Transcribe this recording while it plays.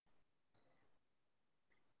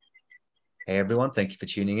Hey everyone, thank you for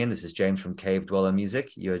tuning in. This is James from Cave Dweller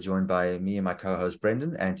Music. You're joined by me and my co-host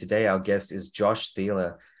Brendan, and today our guest is Josh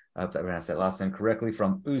Thieler. I hope that I pronounced that last name correctly,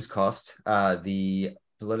 from Úzkost, the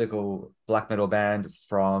political black metal band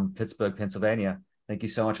from Pittsburgh, Pennsylvania. Thank you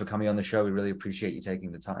so much for coming on the show. We really appreciate you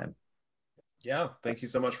taking the time. Yeah, thank you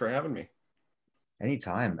so much for having me.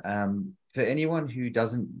 Anytime. For anyone who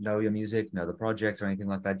doesn't know your music, know the project or anything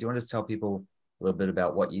like that, do you want to just tell people a little bit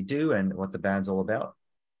about what you do and what the band's all about?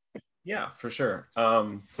 Yeah, for sure.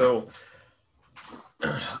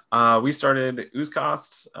 We started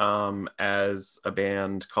Úzkost as a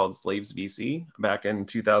band called Slaves BC back in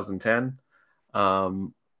 2010.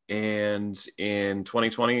 And in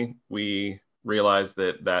 2020, we realized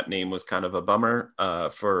that that name was kind of a bummer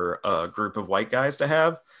for a group of white guys to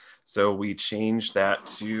have. So we changed that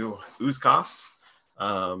to Úzkost.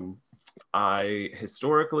 I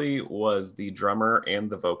historically was the drummer and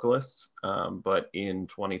the vocalist, but in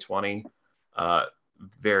 2020,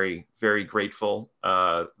 very, very grateful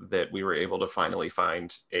that we were able to finally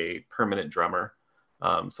find a permanent drummer.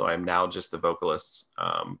 So I'm now just the vocalist,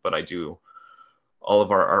 but I do all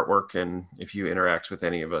of our artwork. And if you interact with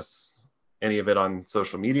any of us, any of it on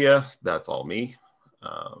social media, that's all me.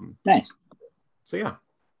 Nice. So yeah.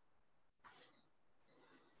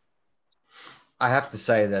 I have to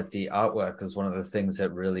say that the artwork is one of the things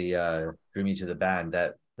that really drew me to the band.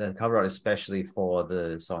 That the cover art, especially for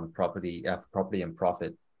the song "Property," "Property and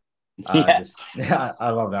Profit." Yeah. I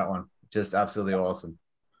love that one. Just absolutely awesome.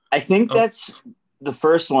 I think Oh. that's the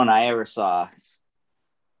first one I ever saw.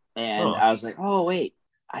 And Oh. I was like, oh, wait,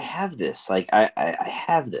 I have this. Like, I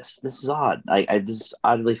have this. This is odd. This is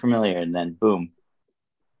oddly familiar. And then boom.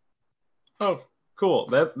 Oh, cool.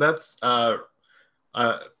 That's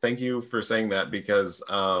thank you for saying that, because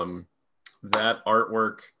that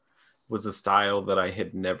artwork was a style that I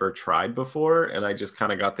had never tried before, and I just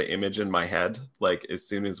kind of got the image in my head like as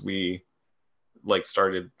soon as we like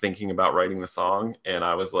started thinking about writing the song, and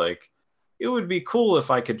I was like, it would be cool if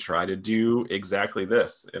I could try to do exactly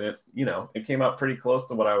this. And it came out pretty close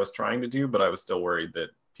to what I was trying to do, but I was still worried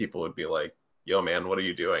that people would be like, yo man, what are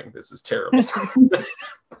you doing? This is terrible.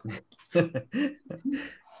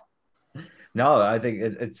 No, I think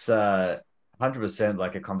it's 100%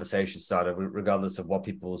 like a conversation starter, regardless of what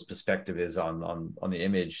people's perspective is on the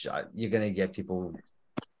image. You're going to get people,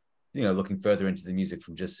 looking further into the music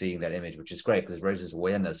from just seeing that image, which is great because it raises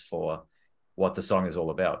awareness for what the song is all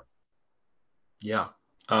about. Yeah.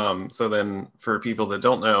 So then for people that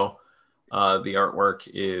don't know, the artwork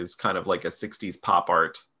is kind of like a 60s pop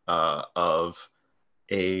art of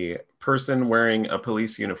a person wearing a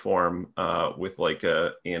police uniform with like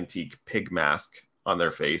a antique pig mask on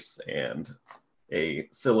their face and a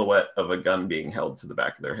silhouette of a gun being held to the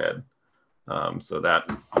back of their head. So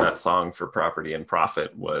that song for Property and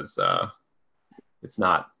Profit was it's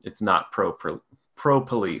not pro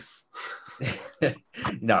police.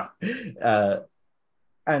 No.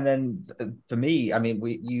 And then for me, I mean,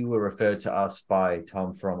 you were referred to us by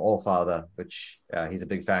Tom from Allfather, which he's a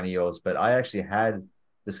big fan of yours, but I actually had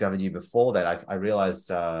discovered you before that. I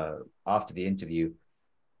realized after the interview,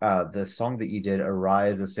 the song that you did,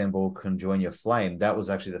 "Arise, Assemble, Conjoin Your Flame," that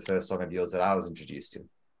was actually the first song of yours that I was introduced to.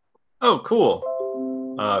 Oh, cool.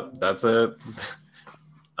 That's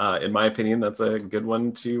in my opinion, that's a good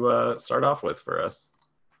one to start off with for us.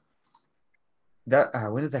 That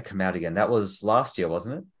when did that come out again? That was last year,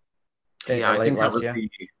 wasn't it? Yeah, I Late think that last was year. the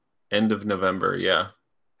end of November. Yeah.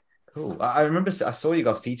 Cool. I remember I saw you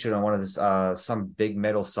got featured on one of this some big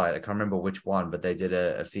metal site. I can't remember which one, but they did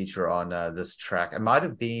a feature on this track. It might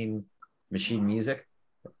have been Machine Music.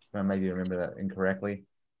 I maybe remember that incorrectly.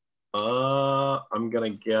 I'm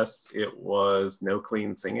gonna guess it was No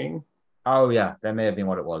Clean Singing. Oh yeah, that may have been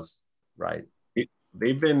what it was. Right.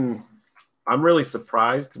 They've been. I'm really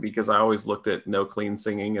surprised because I always looked at No Clean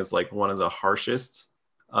Singing as like one of the harshest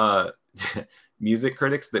uh, music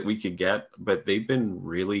critics that we could get, but they've been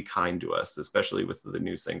really kind to us, especially with the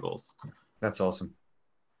new singles. That's awesome.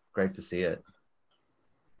 Great to see it.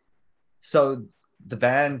 So the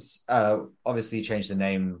band obviously changed the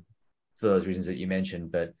name for those reasons that you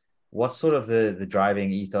mentioned, but what's sort of the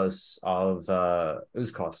driving ethos of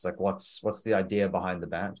Úzkost? Like what's the idea behind the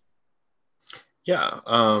band? Yeah.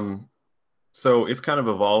 So it's kind of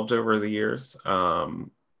evolved over the years,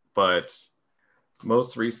 but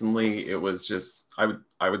most recently it was just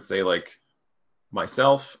I would say like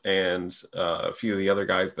myself and a few of the other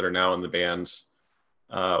guys that are now in the band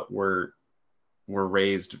were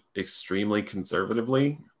raised extremely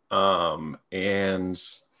conservatively, and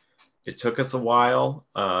it took us a while.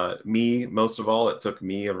 Most of all, it took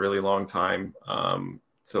me a really long time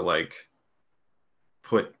to like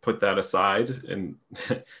put that aside and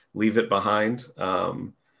leave it behind.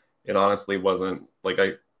 It honestly wasn't like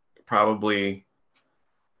I probably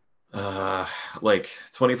like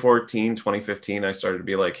 2014, 2015, I started to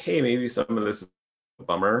be like, hey, maybe some of this is a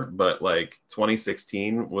bummer. But like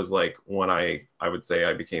 2016 was like when I would say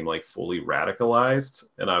I became like fully radicalized.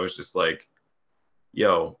 And I was just like,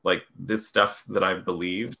 yo, like this stuff that I've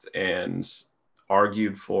believed and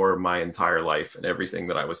argued for my entire life and everything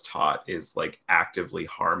that I was taught is like actively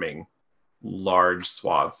harming large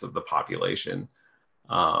swaths of the population.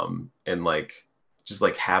 And like just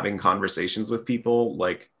like having conversations with people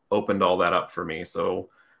like opened all that up for me. So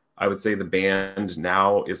I would say the band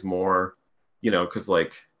now is more, because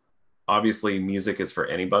like obviously music is for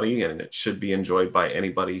anybody and it should be enjoyed by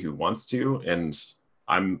anybody who wants to. And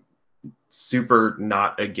I'm super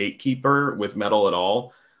not a gatekeeper with metal at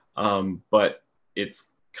all. But it's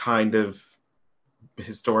kind of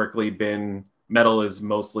historically been metal is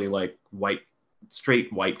mostly like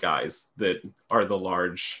straight white guys that are the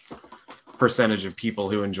large percentage of people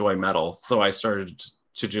who enjoy metal. So I started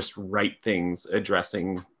to just writing things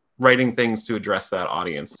to address that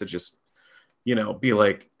audience, to just, be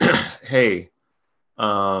like, hey,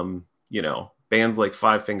 bands like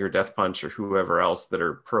Five Finger Death Punch or whoever else that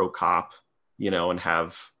are pro cop, and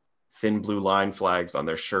have thin blue line flags on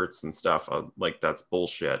their shirts and stuff, like that's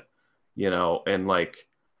bullshit, and like,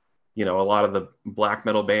 a lot of the black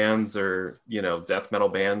metal bands or, death metal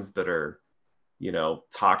bands that are,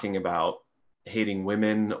 talking about hating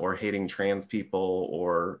women or hating trans people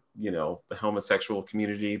or, the homosexual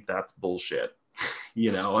community, that's bullshit,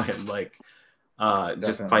 and like,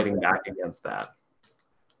 just fighting back against that.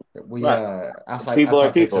 We Right. outside People are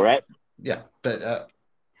outside takes people, right? yeah, but I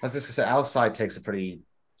was just gonna say outside takes a pretty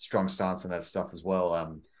strong stance on that stuff as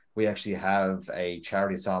well. We actually have a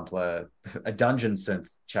charity sampler, a dungeon synth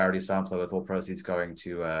charity sampler with all proceeds going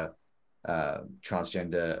to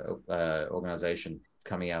transgender organization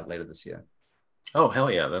coming out later this year. Oh,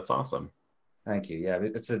 hell yeah, that's awesome. Thank you. Yeah,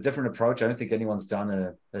 it's a different approach. I don't think anyone's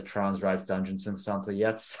done a trans rights dungeon synth sampler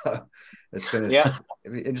yet, so it's gonna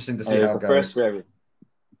be interesting to see how it goes. First for everything.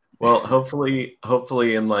 Well,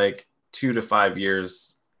 hopefully in like 2 to 5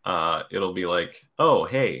 years, it'll be like, oh,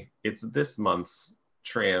 hey, it's this month's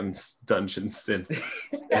trans dungeon synth.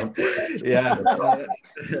 Yeah,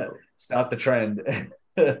 start the trend.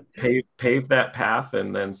 Pave that path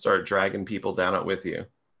and then start dragging people down it with you.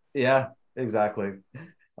 Yeah, exactly.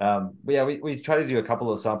 But yeah, we try to do a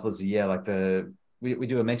couple of samplers a year. Like we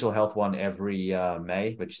do a mental health one every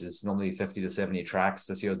May, which is normally 50 to 70 tracks.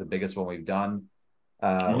 This year was the biggest one we've done.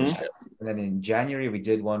 And then in January we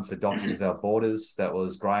did one for Doctors Without Borders that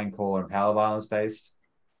was grindcore and power violence based.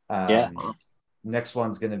 Next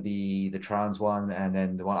one's going to be the trans one, and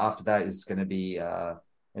then the one after that is going to be an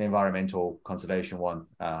environmental conservation one,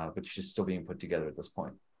 which is still being put together at this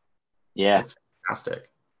point. Yeah, that's fantastic.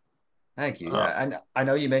 Thank you. Yeah, and I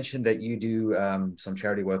know you mentioned that you do some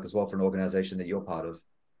charity work as well for an organization that you're part of.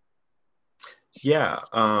 Yeah,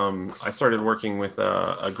 I started working with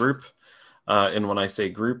a group, and when I say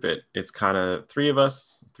group, it's kind of 3 or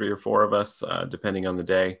 4 of us, depending on the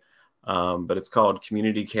day. But it's called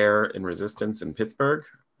Community Care and Resistance in Pittsburgh.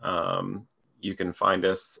 You can find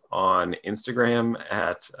us on Instagram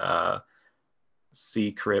at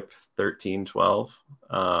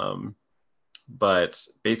ccrip1312. But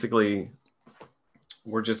basically,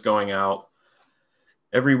 we're just going out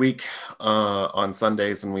every week on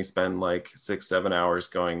Sundays, and we spend like 6-7 hours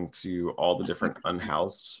going to all the different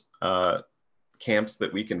unhoused camps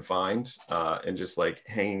that we can find, and just like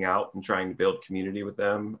hanging out and trying to build community with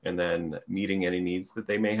them, and then meeting any needs that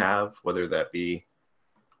they may have, whether that be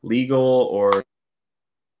legal or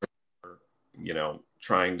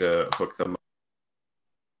trying to hook them up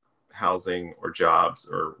housing or jobs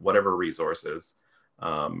or whatever resources.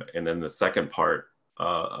 And then the second part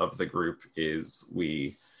of the group is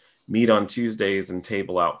we meet on Tuesdays and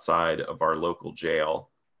table outside of our local jail.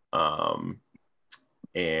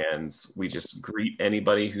 And we just greet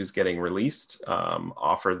anybody who's getting released,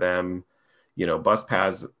 offer them, bus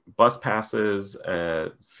passes,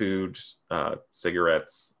 food,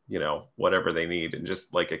 cigarettes, whatever they need, and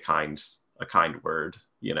just like a kind word,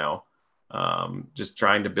 just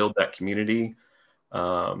trying to build that community,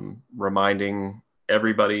 reminding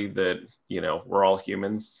everybody that, we're all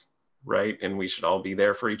humans, right? And we should all be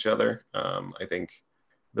there for each other. I think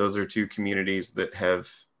those are 2 communities that have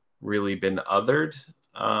really been othered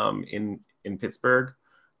in Pittsburgh,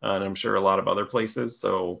 and I'm sure a lot of other places.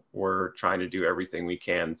 So we're trying to do everything we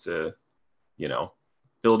can to,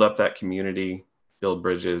 build up that community, build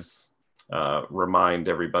bridges, remind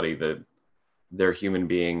everybody that they're human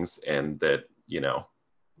beings and that,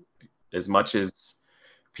 as much as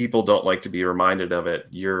people don't like to be reminded of it,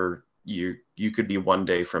 you could be one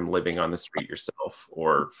day from living on the street yourself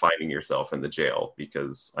or finding yourself in the jail,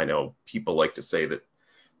 because I know people like to say that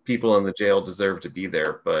people in the jail deserve to be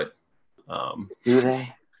there, but Do they?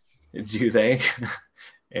 do they?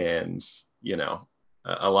 And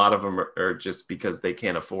a lot of them are just because they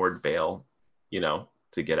can't afford bail,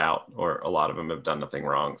 to get out, or a lot of them have done nothing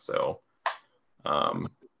wrong. So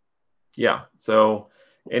yeah, so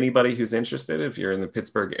anybody who's interested, if you're in the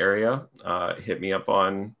Pittsburgh area, hit me up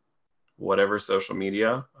on whatever social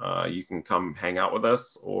media. You can come hang out with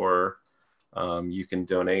us, or you can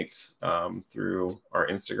donate through our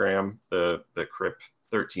Instagram. The Crip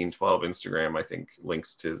 1312 Instagram, I think,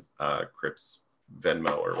 links to Crip's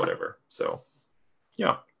Venmo or whatever. So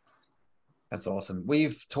yeah. That's awesome.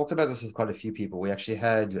 We've talked about this with quite a few people. We actually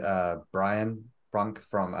had Brian Frunk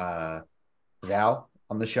from Vow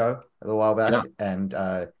on the show a little while back, and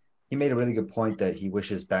he made a really good point that he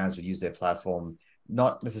wishes bands would use their platform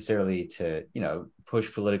not necessarily to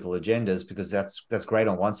push political agendas, because that's great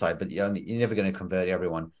on one side, but you're never going to convert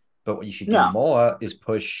everyone. But what you should do more is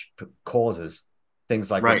push causes,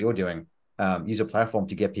 things like what you're doing. Use a platform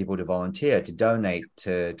to get people to volunteer, to donate,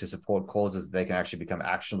 to support causes that they can actually become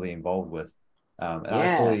actionably involved with. And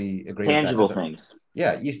I fully agree tangible with that. things.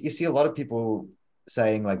 Yeah, you see a lot of people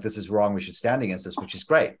saying like, this is wrong, we should stand against this, which is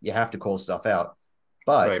great. You have to call stuff out,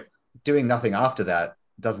 but doing nothing after that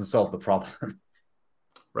doesn't solve the problem.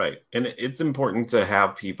 Right. And it's important to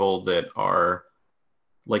have people that are,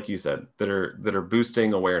 like you said, that are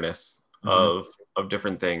boosting awareness of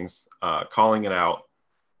different things, calling it out.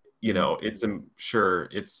 Sure,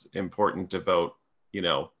 it's important to vote,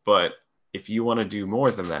 but if you want to do more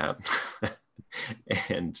than that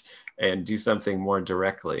and do something more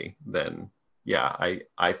directly, then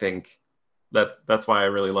I think that's why I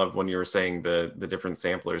really loved when you were saying the different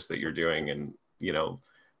samplers that you're doing, and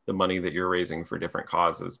the money that you're raising for different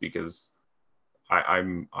causes, because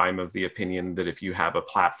I'm of the opinion that if you have a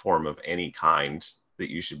platform of any kind, that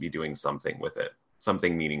you should be doing something with it,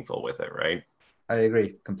 something meaningful with it, right? I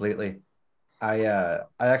agree completely. I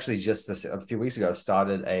actually just a few weeks ago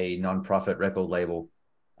started a nonprofit record label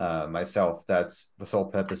myself. That's the sole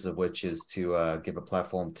purpose of which is to give a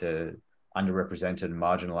platform to underrepresented and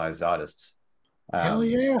marginalized artists. Hell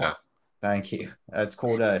yeah. Thank you. It's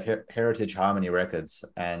called Heritage Harmony Records,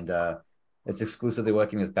 and it's exclusively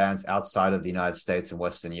working with bands outside of the United States and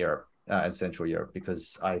Western Europe and Central Europe,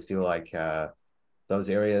 because I feel like those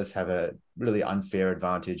areas have a really unfair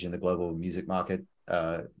advantage in the global music market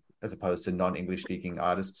as opposed to non-English speaking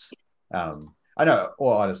artists. I know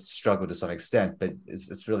all artists struggle to some extent, but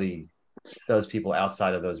it's really those people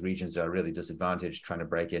outside of those regions are really disadvantaged trying to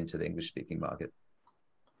break into the English speaking market.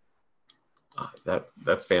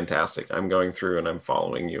 That's fantastic. I'm going through and I'm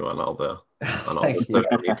following you on all the social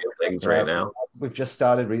media things right now. We've just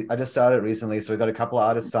started. I just started recently, so we've got a couple of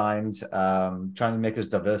artists signed. Trying to make it as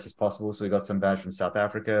diverse as possible. So we got some bands from South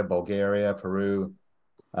Africa, Bulgaria, Peru.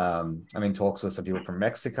 I'm in talks with some people from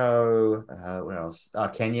Mexico. Where else?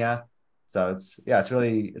 Kenya. So it's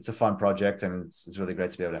a fun project, and it's really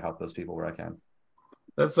great to be able to help those people where I can.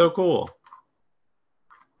 That's so cool.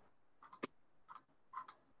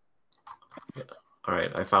 All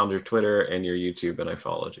right, I found your Twitter and your YouTube, and I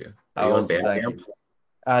followed you. Are you on Bandcamp?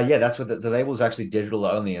 Yeah, that's what the label's actually digital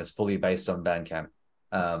only. It's fully based on Bandcamp.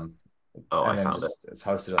 I found it. It's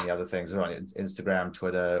hosted on the other things. We're on Instagram,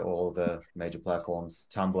 Twitter, all the major platforms,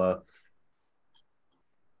 Tumblr.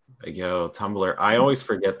 Yo, Tumblr. I always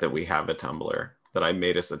forget that we have a Tumblr, that I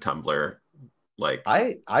made us a Tumblr. Like,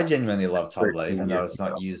 I genuinely love Tumblr, even though it's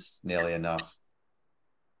not used nearly enough.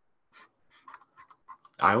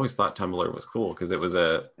 I always thought Tumblr was cool because it was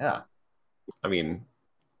I mean,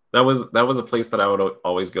 that was a place that I would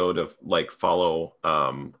always go to like follow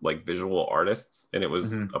like visual artists, and it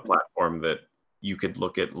was a platform that you could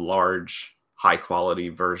look at large, high quality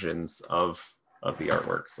versions of the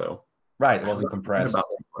artwork. So it wasn't compressed. All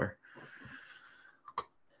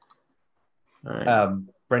right.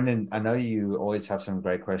 Brendan, I know you always have some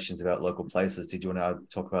great questions about local places. Did you want to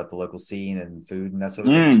talk about the local scene and food and that sort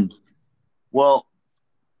of thing? Well,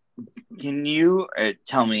 can you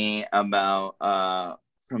tell me about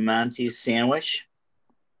Primanti's sandwich?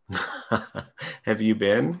 Have you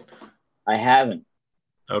been? I haven't.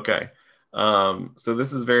 Okay. So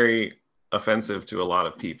this is very offensive to a lot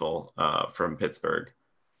of people from Pittsburgh.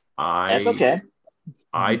 That's okay.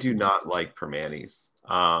 I do not like Primanti's.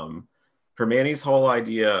 Primanti's whole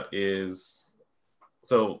idea is,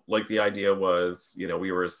 so like the idea was,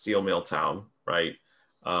 we were a steel mill town, right?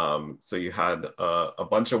 So you had a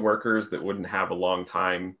bunch of workers that wouldn't have a long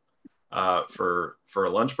time for a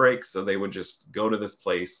lunch break. So they would just go to this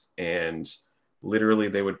place, and literally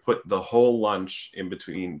they would put the whole lunch in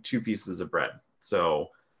between two pieces of bread. So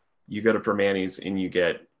you go to Permanis and you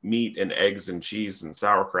get meat and eggs and cheese and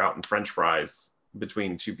sauerkraut and French fries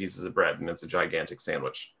between two pieces of bread, and it's a gigantic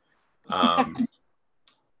sandwich.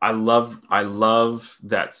 I love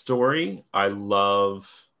that story. I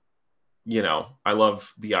love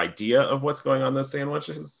the idea of what's going on those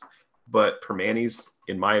sandwiches, but Permanis,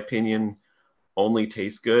 in my opinion, only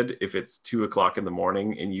tastes good if it's 2 o'clock in the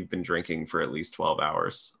morning and you've been drinking for at least 12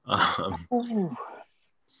 hours.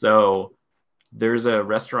 So there's a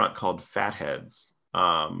restaurant called Fatheads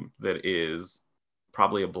that is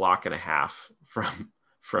probably a block and a half from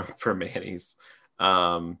Manny's,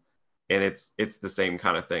 and it's the same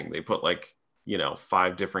kind of thing. They put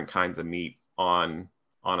 5 different kinds of meat on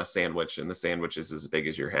a sandwich, and the sandwich is as big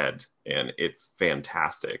as your head, and it's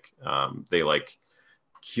fantastic. They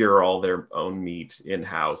cure all their own meat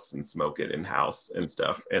in-house and smoke it in-house and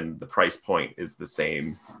stuff, and the price point is the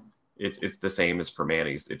same. It's the same as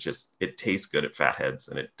Permanis. It tastes good at Fatheads,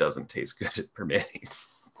 and it doesn't taste good at Permanis.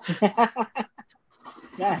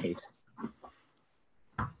 Nice.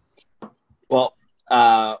 Well,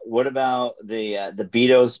 what about the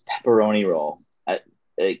Beato's pepperoni roll?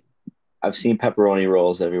 I've seen pepperoni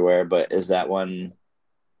rolls everywhere, but is that one?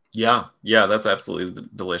 Yeah, that's absolutely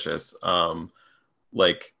delicious.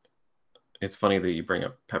 It's funny that you bring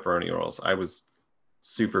up pepperoni rolls. I was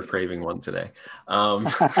super craving one today.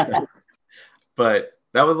 But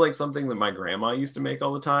that was something that my grandma used to make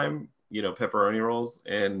all the time, pepperoni rolls,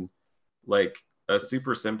 and a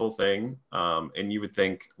super simple thing. And you would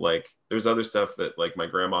think there's other stuff that my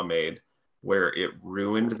grandma made where it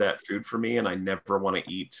ruined that food for me, and I never want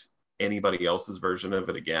to eat anybody else's version of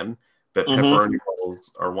it again. But pepperoni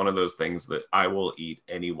rolls are one of those things that I will eat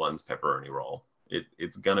anyone's pepperoni roll.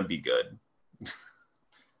 It's gonna be good.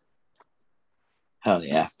 Hell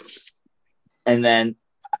yeah. And then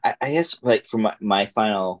I guess for my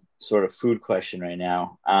final sort of food question right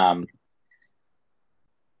now, a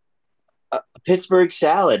Pittsburgh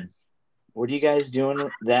salad. What are you guys doing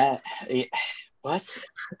with that? What?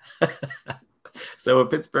 So a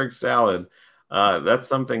Pittsburgh salad, that's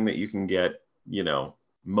something that you can get,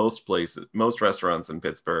 most places, most restaurants in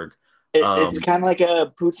Pittsburgh. It's kind of like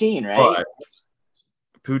a poutine, right?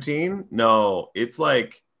 Poutine? No, it's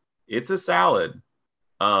a salad.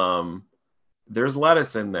 There's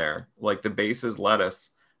lettuce in there, the base is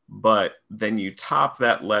lettuce, but then you top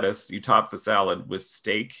the salad with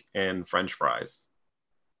steak and French fries.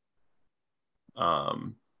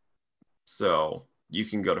 So you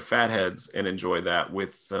can go to Fatheads and enjoy that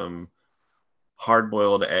with some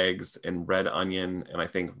hard-boiled eggs and red onion, and I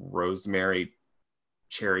think rosemary,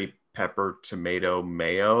 cherry pepper, tomato,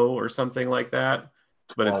 mayo, or something like that.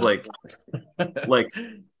 But it's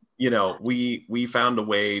we found a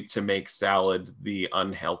way to make salad the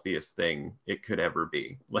unhealthiest thing it could ever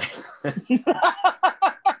be.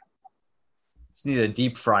 Just need to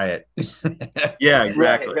deep fry it. Yeah,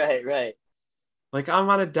 exactly. Right. I'm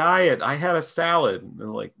on a diet. I had a salad.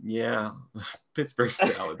 And yeah, Pittsburgh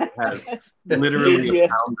salad has literally a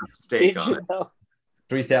pound of steak on it.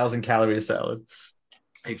 3,000 calorie salad.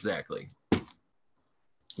 Exactly.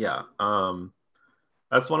 Yeah.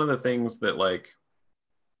 That's one of the things that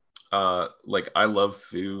I love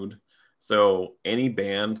food. So any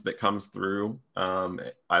band that comes through,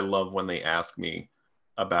 I love when they ask me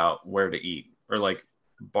about where to eat, or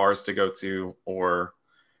bars to go to, or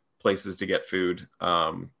places to get food.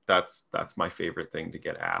 That's my favorite thing to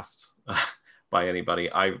get asked by anybody.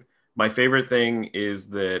 My favorite thing is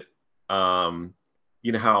that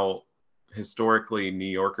how historically New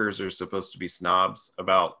Yorkers are supposed to be snobs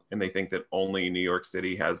and they think that only New York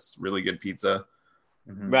City has really good pizza.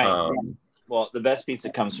 Right. Well, the best pizza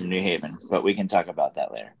comes from New Haven, but we can talk about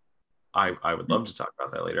that later. I would love to talk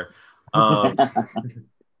about that later.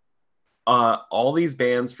 All these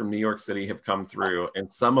bands from New York City have come through, and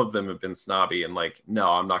some of them have been snobby and no,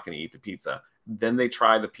 I'm not going to eat the pizza. Then they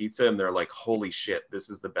try the pizza and they're like, holy shit, this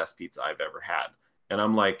is the best pizza I've ever had. And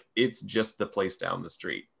I'm like, it's just the place down the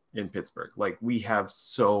street in Pittsburgh. We have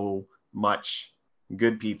so much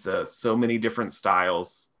good pizza, so many different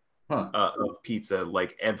styles of pizza,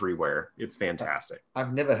 everywhere. It's fantastic.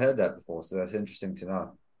 I've never heard that before, so that's interesting to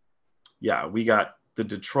know. Yeah, we got the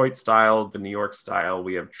Detroit style, the New York style.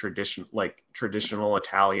 We have traditional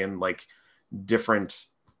Italian, different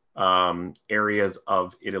areas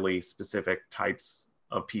of Italy, specific types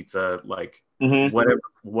of pizza,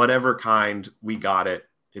 whatever kind, we got it.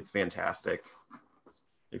 It's fantastic.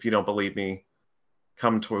 If you don't believe me,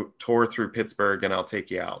 come tour through Pittsburgh and I'll take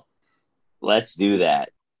you out. Let's do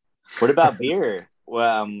that. What about beer?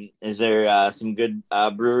 Well, is there some good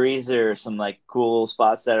breweries or some like cool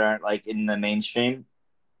spots that aren't like in the mainstream?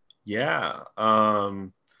 Yeah.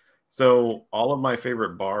 So all of my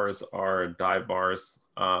favorite bars are dive bars.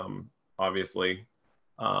 Obviously,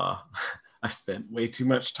 uh, I've spent way too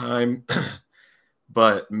much time,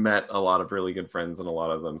 but met a lot of really good friends in a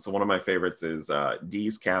lot of them. So one of my favorites is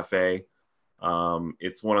Dee's Cafe.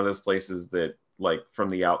 It's one of those places that, like, from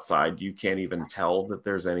the outside, you can't even tell that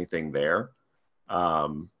there's anything there.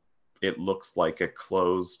 Um, it looks like a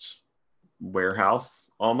closed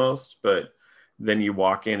warehouse almost, but then you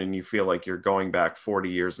walk in and you feel like you're going back 40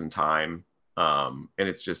 years in time. And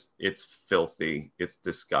it's filthy, it's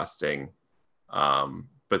disgusting.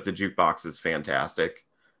 But the jukebox is fantastic,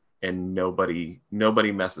 and nobody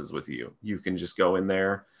messes with you. You can just go in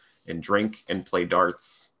there and drink and play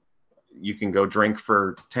darts. You can go drink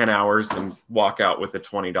for 10 hours and walk out with a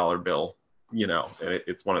 $20 bill, and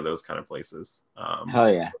it's one of those kind of places.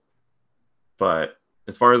 Hell yeah. But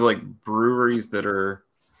as far as like breweries that are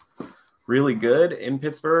really good in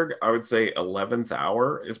Pittsburgh, I would say 11th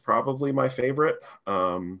Hour is probably my favorite.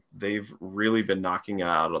 They've really been knocking it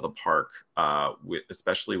out of the park,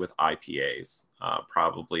 especially with IPAs,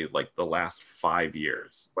 probably like the last 5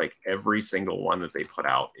 years. Like every single one that they put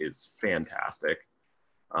out is fantastic.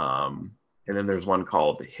 And then there's one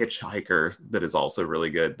called Hitchhiker that is also really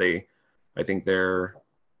good. I think they're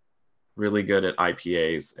really good at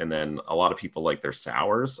IPAs, and then a lot of people like their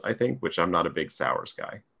sours, I think, which I'm not a big sours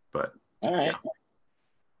guy, but All right. yeah.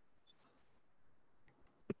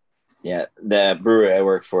 Yeah, the brewery I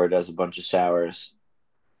work for does a bunch of sours.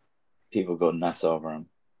 People go nuts over them.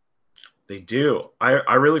 They do.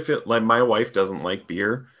 I really feel like my wife doesn't like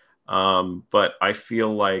beer, but I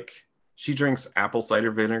feel like she drinks apple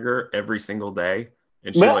cider vinegar every single day,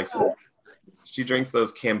 and she drinks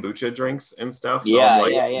those kombucha drinks and stuff. So Yeah,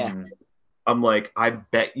 yeah. I'm like, I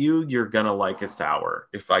bet you're gonna like a sour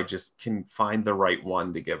if I just can find the right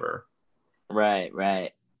one to give her. Right.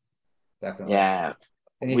 Definitely. Yeah,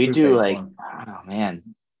 Any we do fruit-based like, one. oh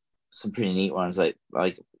man, some pretty neat ones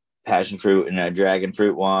like passion fruit and a dragon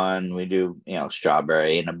fruit one. We do,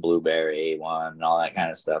 strawberry and a blueberry one and all that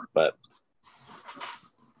kind of stuff. But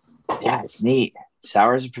yeah, it's neat.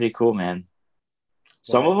 Sours are pretty cool, man.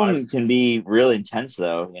 Some of them can be really intense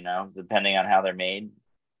though, depending on how they're made.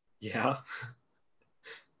 Yeah.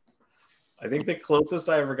 I think the closest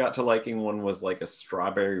I ever got to liking one was like a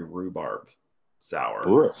strawberry rhubarb sour.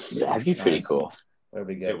 Ooh, that'd be pretty cool. That'd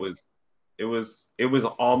be good. It was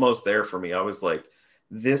almost there for me. I was like,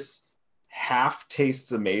 this half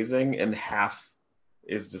tastes amazing and half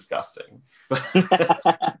is disgusting.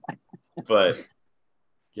 But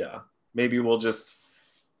yeah, maybe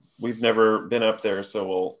we've never been up there,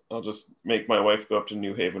 so I'll just make my wife go up to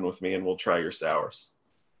New Haven with me and we'll try your sours.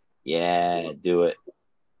 Yeah, do it.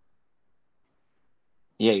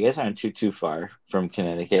 Yeah, you guys aren't too far from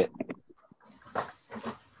Connecticut.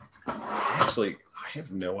 Actually, I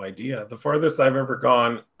have no idea. The farthest I've ever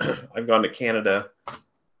gone, I've gone to Canada.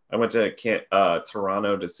 I went to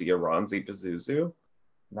Toronto to see Aronzi Pazuzu.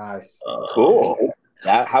 Nice. Cool.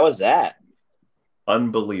 How was that?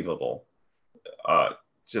 Unbelievable.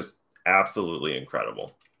 Just absolutely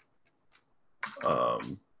incredible.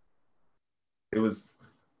 It was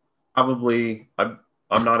probably, I'm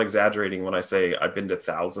not exaggerating when I say I've been to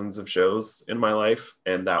thousands of shows in my life,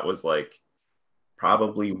 and that was like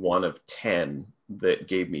probably one of 10 that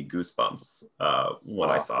gave me goosebumps when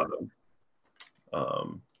I saw them.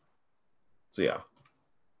 So yeah,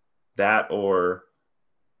 that, or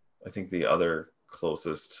I think the other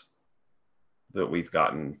closest that we've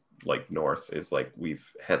gotten like north is like we've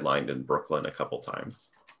headlined in Brooklyn a couple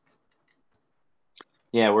times.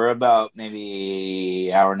 Yeah, we're about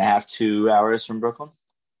maybe hour and a half, 2 hours from Brooklyn.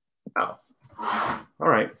 Oh, all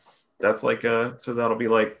right. That's like so that'll be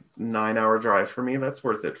like 9-hour drive for me. That's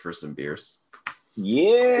worth it for some beers.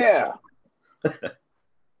 Yeah.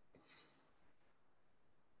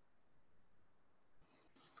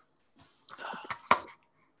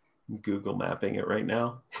 Google mapping it right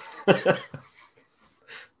now.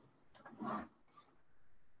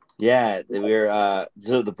 Yeah, we're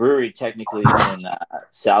so the brewery technically is in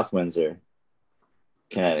South Windsor,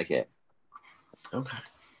 Connecticut. Okay.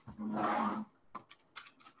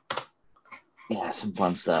 Yeah, some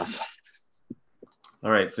fun stuff.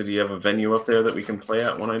 All right. So do you have a venue up there that we can play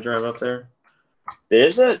at when I drive up there?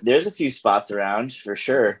 There's a few spots around for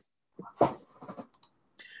sure.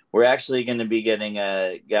 We're actually going to be getting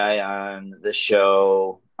a guy on the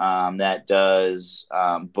show that does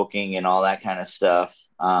booking and all that kind of stuff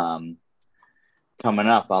coming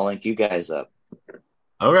up. I'll link you guys up.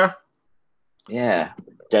 Okay. Yeah.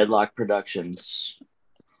 Deadlock Productions.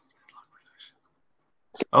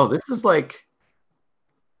 Oh, this is like,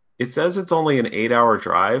 it says it's only an 8-hour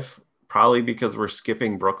drive, probably because we're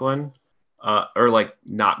skipping Brooklyn, or like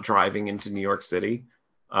not driving into New York City.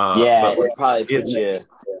 Yeah, But like, it probably put you.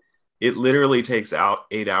 it literally takes out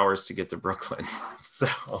 8 hours to get to Brooklyn. So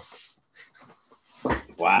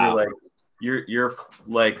Wow. you're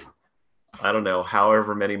like, I don't know,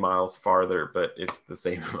 however many miles farther, but it's the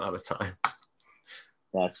same amount of time.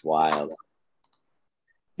 That's wild.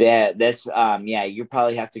 Yeah, that's yeah, you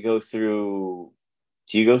probably have to go through.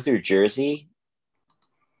 Do you go through Jersey?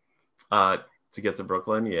 To get to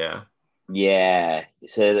Brooklyn, yeah. Yeah,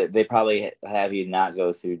 so they probably have you not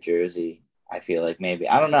go through Jersey. I feel like maybe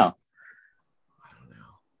I don't know. I don't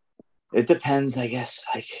know. It depends, I guess.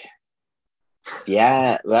 Like,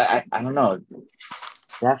 yeah, I don't know.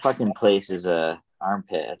 That fucking place is a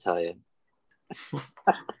armpit, I tell you.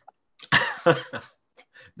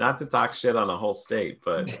 Not to talk shit on a whole state,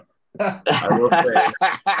 but I will say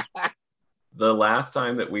the last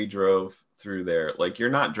time that we drove through there, like you're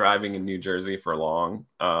not driving in New Jersey for long,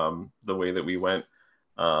 the way that we went.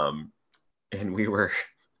 And we were,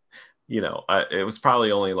 it was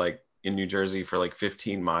probably only like in New Jersey for like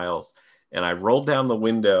 15 miles. And I rolled down the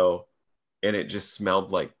window and it just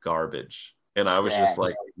smelled like garbage. And I was just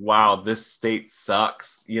like, wow, this state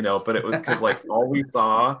sucks, but it was because like all we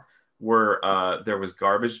saw were there was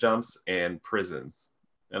garbage dumps and prisons.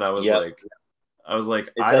 And I was like,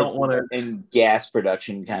 it's I don't want to. In gas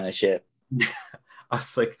production kind of shit. I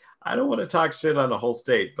was like, I don't want to talk shit on a whole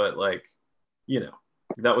state, but like,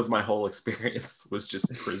 that was my whole experience, was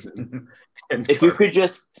just prison. And if you could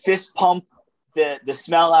just fist pump the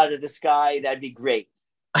smell out of the sky, that'd be great.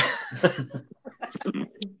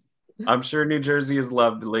 I'm sure New Jersey is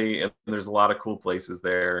lovely, and there's a lot of cool places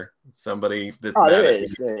there. Somebody that's there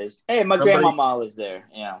is. Hey, my grandmama lives there.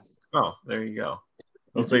 Yeah. Oh, there you go.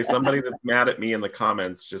 I'll say somebody that's mad at me in the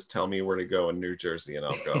comments, just tell me where to go in New Jersey, and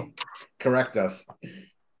I'll go. Correct us.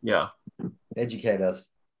 Yeah. Educate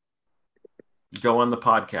us. Go on the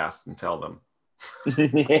podcast and tell them.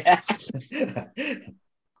 Yeah.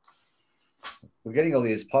 We're getting all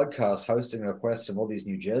these podcast hosting requests from all these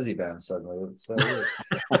New Jersey bands suddenly. It's so weird.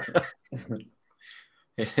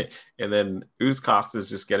 And then Úzkost is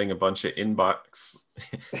just getting a bunch of inbox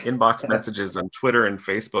messages on Twitter and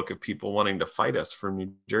Facebook of people wanting to fight us from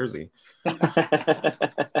New Jersey.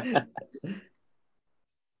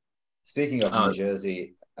 Speaking of New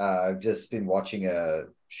Jersey, I've just been watching a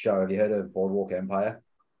show. Have you heard of Boardwalk Empire?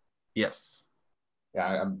 Yes.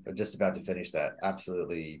 Yeah, I'm just about to finish that.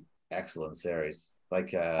 Absolutely excellent series.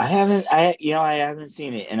 Like I haven't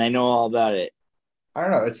seen it, and I know all about it. I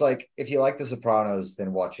don't know. It's like if you like The Sopranos,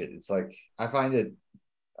 then watch it. It's like I find it.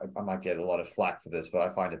 I might get a lot of flack for this, but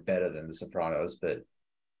I find it better than The Sopranos. But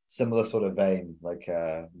similar sort of vein, like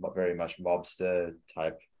very much mobster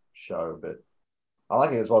type show. But I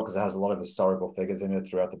like it as well because it has a lot of historical figures in it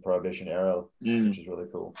throughout the Prohibition era, which is really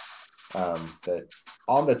cool. But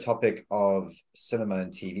on the topic of cinema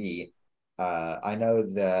and TV, I know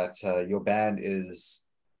that your band is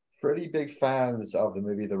pretty big fans of the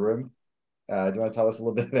movie The Room. Do you want to tell us a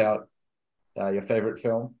little bit about your favorite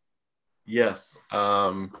film? Yes.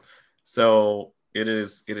 So it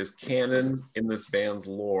is canon in this band's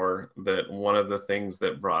lore that one of the things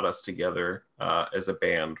that brought us together as a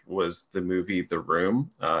band was the movie The Room,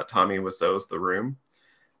 Tommy Wiseau's The Room.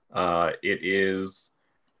 It is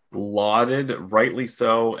lauded, rightly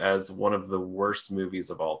so, as one of the worst movies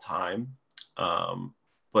of all time,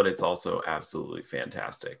 but it's also absolutely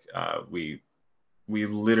fantastic. We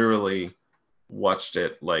literally watched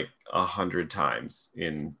it like 100 times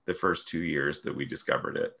in the first 2 years that we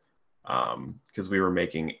discovered it, because we were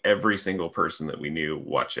making every single person that we knew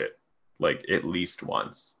watch it like at least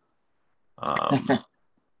once.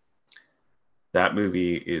 That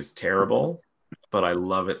movie is terrible, but I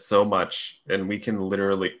love it so much, and we can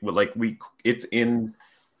literally it's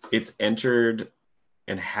entered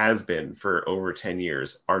and has been for over 10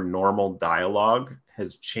 years. Our normal dialogue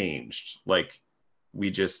has changed. Like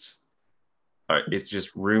it's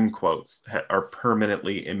just room quotes are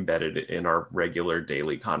permanently embedded in our regular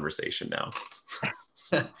daily conversation now.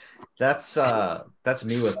 That's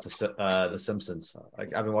me with the Simpsons.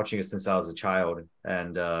 Like I've been watching it since I was a child,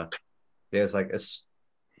 and there's like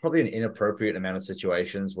probably an inappropriate amount of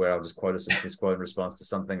situations where I'll just quote a Simpsons quote in response to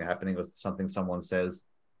something happening with something someone says.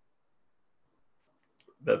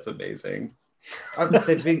 That's amazing.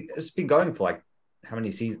 It's been going for like how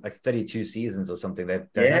many seasons? Like 32 seasons or something.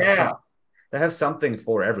 They have something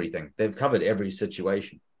for everything. They've covered every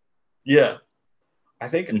situation. Yeah. I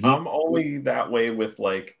think I'm only that way with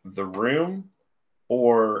like The Room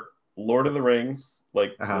or Lord of the Rings,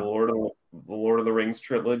 like Uh-huh. the Lord of the Rings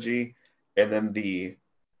trilogy, and then the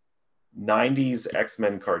 '90s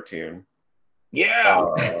X-Men cartoon. Yeah.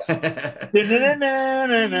 Uh,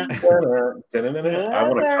 Na-na-na-na-na-na. I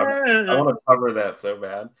want to cover that so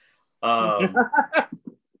bad.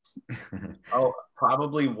 Oh,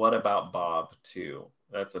 probably What About Bob too.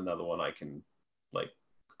 That's another one I can like.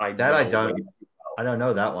 I That know way. I don't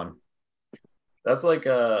know that one. That's like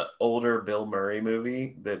a older Bill Murray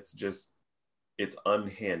movie that's just it's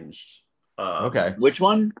unhinged. Okay. Which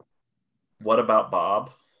one? What About Bob?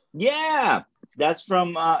 Yeah, that's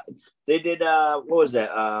from. They did. What was that?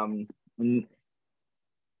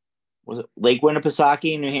 Was it Lake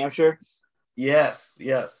Winnipesaukee, New Hampshire? Yes,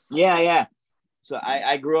 yes. Yeah, yeah. So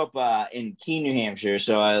I grew up in Keene, New Hampshire.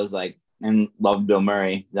 So I was like, and loved Bill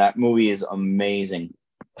Murray. That movie is amazing.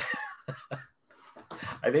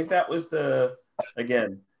 I think that was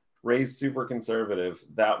again, raised super conservative.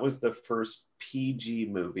 That was the first PG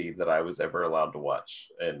movie that I was ever allowed to watch.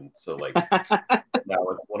 And so, like, now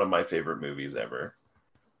it's one of my favorite movies ever.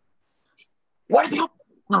 What about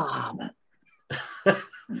Bob?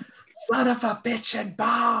 Son of a bitch and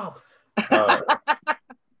Bob.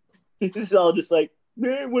 It's all just like,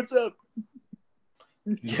 man, what's up?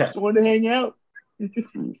 Yeah. Just want to hang out.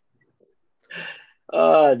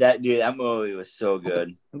 That movie was so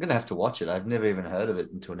good. I'm gonna have to watch it. I've never even heard of it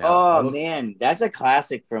until now. Oh man, that's a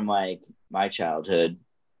classic from like my childhood.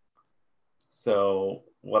 So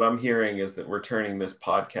what I'm hearing is that we're turning this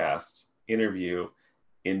podcast interview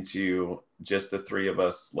into just the three of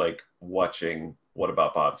us like watching What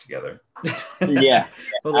About Bob together. Yeah.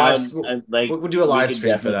 We'll do a live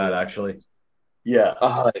stream for that, definitely. actually. Yeah.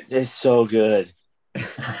 Oh, it's so good.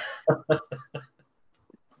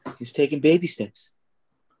 He's taking baby steps.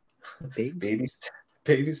 Baby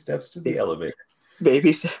steps to the elevator.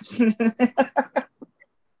 Baby steps.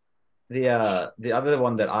 The other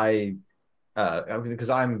one that because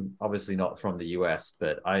I'm obviously not from the US,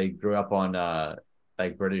 but I grew up on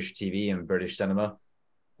like British TV and British cinema.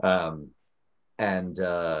 And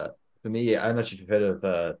for me, I don't know if you've heard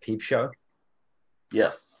of Peep Show.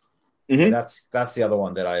 Yes. Mm-hmm. Yeah, that's the other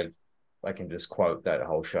one that I can just quote that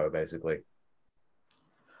whole show basically.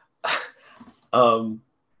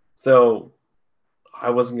 So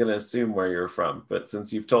I wasn't going to assume where you're from, but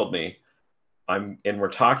since you've told me, and we're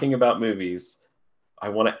talking about movies, I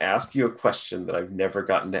want to ask you a question that I've never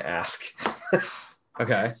gotten to ask.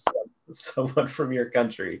 Okay. Someone from your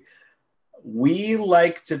country. We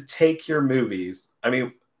like to take your movies. I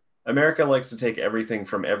mean, America likes to take everything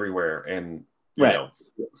from everywhere and you know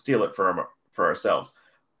steal it for ourselves.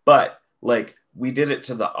 But like we did it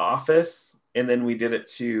to The Office, and then we did it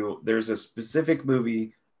to. There's a specific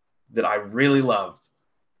movie that I really loved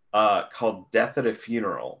called Death at a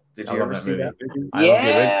Funeral. Did you ever see that movie?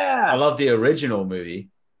 Yeah. I love the original movie.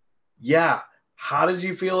 Yeah. How did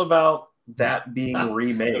you feel about that being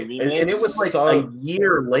remade? And it was like a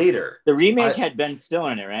year later. The remake had Ben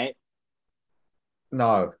Stiller in it, right?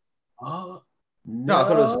 No. Oh, no, I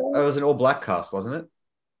thought it was an all black cast, wasn't it?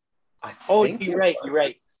 You're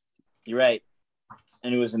right.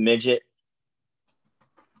 And it was a midget.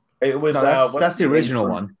 It was that's the original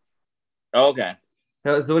one. Oh, okay.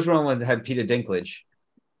 That was the original one that had Peter Dinklage.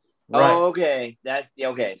 Right. Oh, okay. That's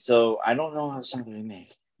okay. So I don't know how it's going to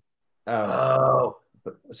remake. So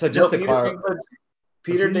just to clarify,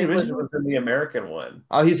 Peter Dinklage was in the American one.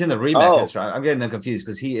 Oh, he's in the remake. That's right. I'm getting them confused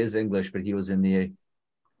because he is English, but he was in the.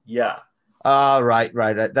 Yeah. Right.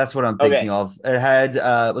 That's what I'm thinking of. It had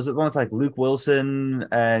was it the one with like Luke Wilson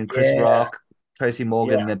and Chris Rock, Tracy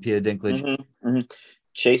Morgan, and then Peter Dinklage. Mm-hmm. Mm-hmm.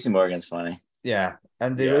 Tracy Morgan's funny. Yeah,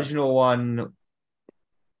 and the original one.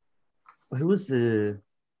 Who was the?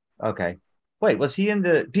 Okay, wait, was he in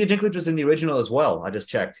the? Peter Dinklage was in the original as well. I just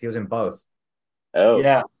checked. He was in both. Oh,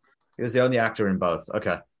 yeah. He was the only actor in both.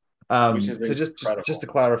 Okay. So just to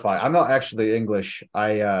clarify, I'm not actually English.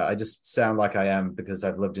 I just sound like I am because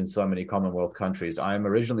I've lived in so many Commonwealth countries. I'm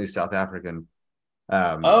originally South African.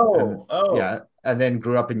 Yeah, and then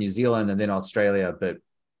grew up in New Zealand and then Australia. But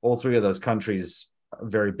all three of those countries are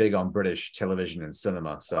very big on British television and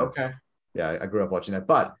cinema. So yeah, I grew up watching that.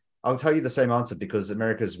 But I'll tell you the same answer because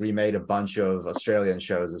America's remade a bunch of Australian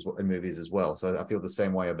shows and movies as well. So I feel the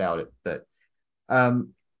same way about it. But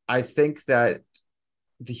I think that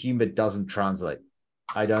the humor doesn't translate.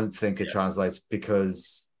 I don't think it translates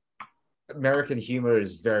because American humor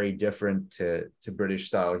is very different to British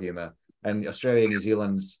style humor, and Australia, New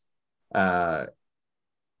Zealand, and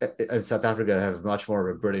South Africa have much more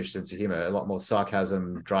of a British sense of humor, a lot more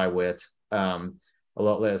sarcasm, dry wit, a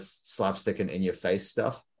lot less slapstick and in your face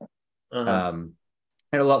stuff, and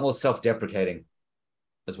a lot more self-deprecating.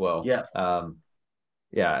 as well. Yes.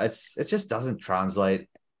 Yeah, it just doesn't translate.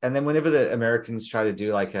 And then whenever the Americans try to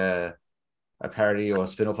do like a parody or a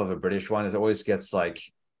spin-off of a British one, it always gets like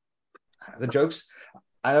the jokes.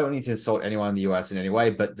 I don't need to insult anyone in the US in any way,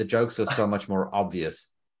 but the jokes are so much more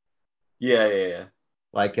obvious. Yeah.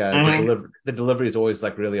 Like the delivery is always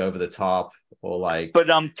like really over the top, or like.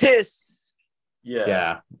 But I'm pissed.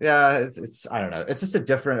 Yeah. It's I don't know. It's just a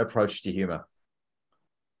different approach to humor.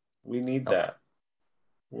 We need that.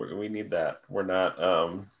 We need that. We're not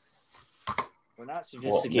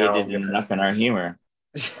sophisticated enough in our humor.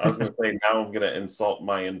 I was gonna say, now I'm gonna insult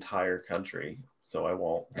my entire country, so I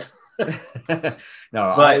won't. No,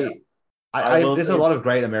 but I there's a lot of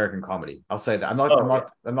great American comedy. I'll say that. I'm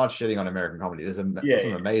not shitting on American comedy. There's some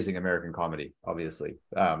amazing American comedy, obviously.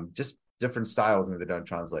 Just different styles and they don't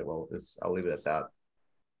translate well. I'll leave it at that.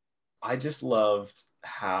 I just loved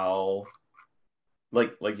how,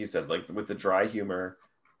 like you said, like with the dry humor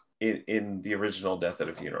in the original Death at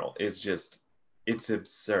a Funeral is just, it's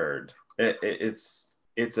absurd. It's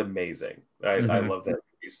amazing. I love that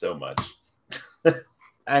movie so much.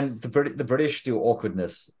 And the British do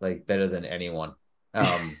awkwardness like better than anyone.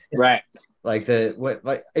 Right. Like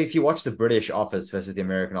if you watch the British Office versus the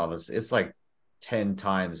American Office, it's like 10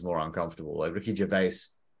 times more uncomfortable. Like Ricky Gervais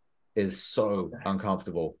is so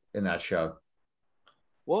uncomfortable in that show.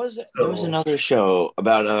 What was it? There was another show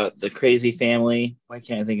about the crazy family. Why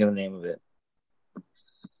can't I think of the name of it?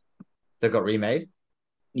 That got remade?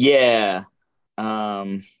 Yeah.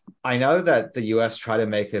 I know that the US tried to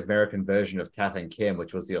make an American version of Kath and Kim,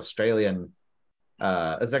 which was the Australian.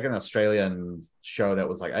 It's like an Australian show that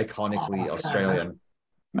was like iconically Australian.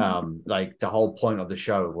 Like the whole point of the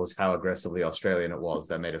show was how aggressively Australian it was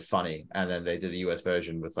that made it funny, and then they did a US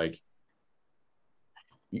version with like,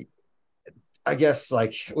 I guess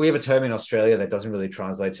like we have a term in Australia that doesn't really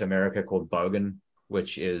translate to America called bogan,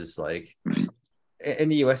 which is like in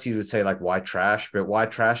the US you would say like white trash, but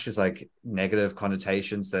white trash is like negative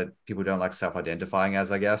connotations that people don't like self-identifying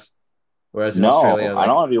as, I guess. Whereas in Australia, I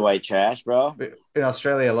don't want to be white trash, bro. In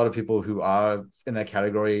Australia, a lot of people who are in that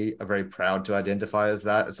category are very proud to identify as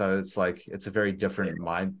that. So it's like it's a very different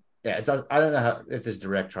mind. Yeah, it does. I don't know if there's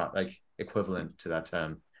direct like equivalent to that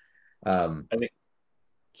term. I think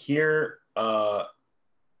here,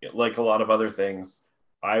 like a lot of other things,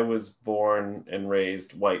 I was born and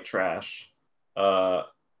raised white trash. I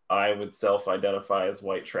would self-identify as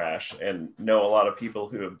white trash and know a lot of people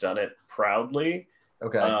who have done it proudly.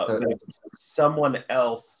 Okay. So if someone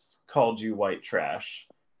else called you white trash,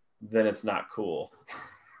 then it's not cool.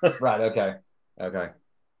 Right. Okay.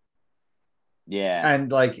 Yeah.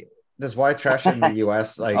 And like, does white trash in the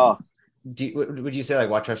US like? Would you say like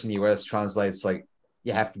white trash in the US translates like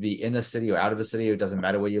you have to be in a city or out of a city? Or it doesn't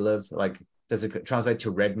matter where you live. Like, does it translate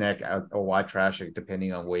to redneck or white trash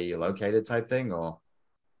depending on where you're located, type thing? Or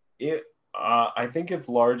I think it's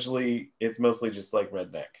mostly just like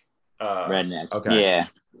redneck. Redneck. Okay. Yeah.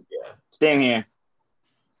 Same here.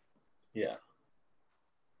 Yeah.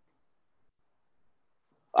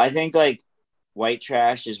 I think like white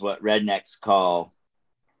trash is what rednecks call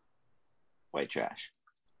white trash.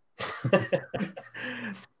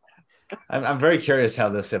 I'm very curious how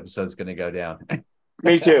this episode's going to go down.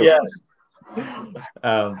 Me too. Yeah.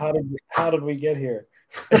 How did we get here?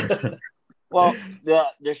 Well,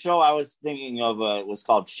 the show I was thinking of was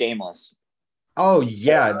called Shameless. Oh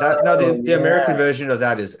yeah, the American version of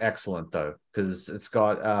that is excellent though, because it's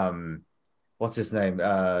got what's his name?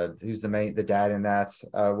 Who's the dad in that?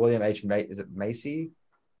 William H. Is it Macy?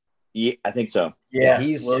 Yeah, I think so. Yeah,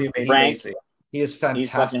 he's William H. Frank. Macy. He is fantastic.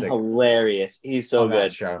 He's fucking hilarious. He's so good.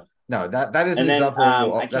 That show. No, that is an example.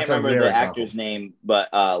 I can't remember the actor's name,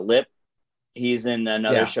 but Lip. He's in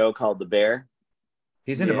another show called The Bear.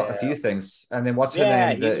 He's in a few things, and then what's her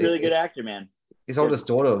name? Yeah, he's a really good actor, man. His oldest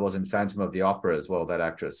daughter was in Phantom of the Opera as well. That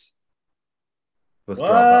actress with What?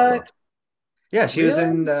 Gerard Butler. Yeah, she was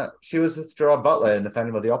in. She was with Gerard Butler in the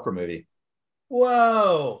Phantom of the Opera movie.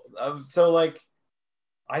 Whoa! So like,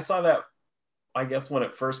 I saw that, I guess when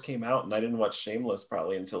it first came out, and I didn't watch Shameless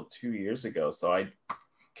probably until 2 years ago. So I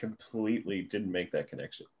completely didn't make that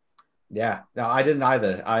connection. Yeah, no, I didn't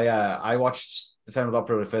either. I watched the Phantom of the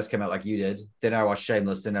Opera when it first came out, like you did. Then I watched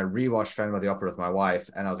Shameless. Then I rewatched Phantom of the Opera with my wife,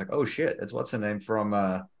 and I was like, "Oh shit, it's what's her name from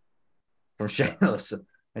Shameless,"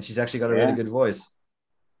 and she's actually got a really good voice.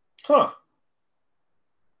 Huh?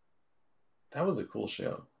 That was a cool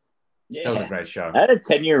show. Yeah, that was a great show. That had a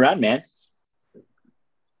 10-year run, man.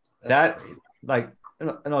 That like,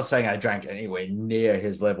 I'm not saying I drank anywhere near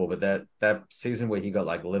his level, but that season where he got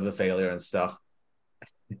like liver failure and stuff.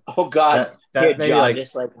 Oh God, that made me like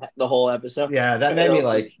the whole episode. Yeah, that made me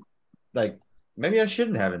like maybe I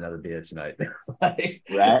shouldn't have another beer tonight. Like,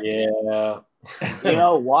 Right? Yeah. You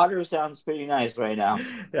know, water sounds pretty nice right now.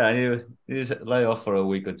 yeah, need to lay off for a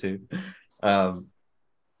week or two. Um,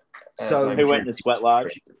 As so We I'm went to drinking. Sweat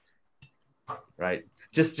Lodge. right,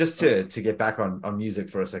 just to get back on music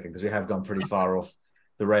for a second because we have gone pretty far off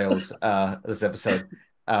the rails this episode.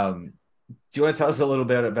 Do you want to tell us a little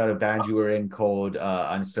bit about a band you were in called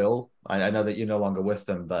Unfill? I know that you're no longer with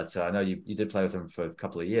them, but I know you did play with them for a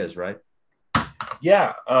couple of years, right?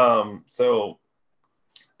 Yeah. So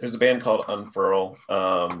there's a band called Unfurl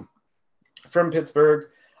from Pittsburgh.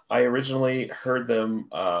 I originally heard them.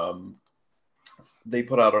 They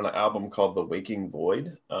put out an album called The Waking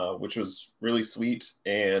Void, which was really sweet.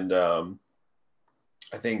 And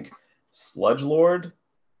I think Sludge Lord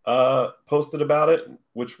posted about it,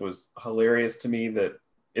 which was hilarious to me that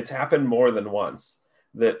it's happened more than once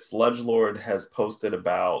that Sludge Lord has posted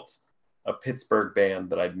about a Pittsburgh band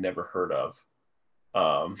that I'd never heard of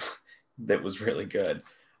that was really good.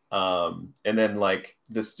 And then like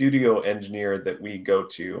the studio engineer that we go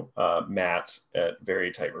to, Matt at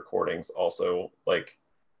Very Tight Recordings, also like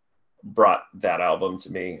brought that album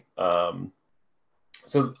to me.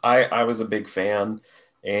 So I was a big fan,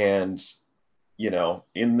 and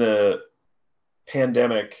in the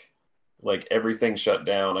pandemic, like everything shut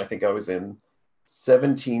down. I think I was in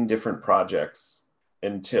 17 different projects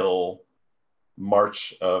until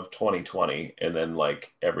March of 2020, and then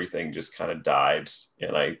like everything just kind of died,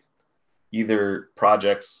 and I either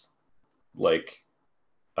projects like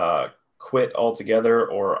quit altogether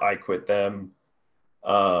or I quit them.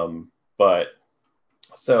 But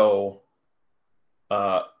so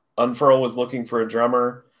Unfurl was looking for a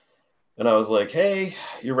drummer, and I was like, "Hey,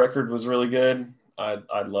 your record was really good.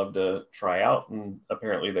 I'd love to try out." And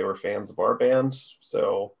apparently, they were fans of our band,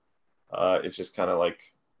 so it just kind of like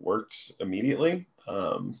worked immediately.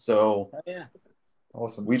 So Oh, yeah.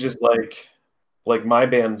 Awesome. we just like my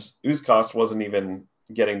band Úzkost wasn't even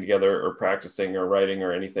getting together or practicing or writing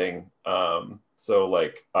or anything. So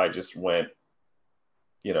like I just went,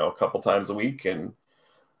 a couple times a week and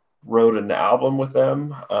wrote an album with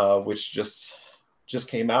them, which just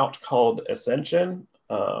came out called Ascension.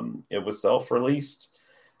 It was self-released.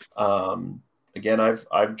 Again,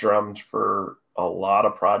 I've drummed for a lot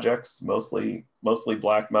of projects, mostly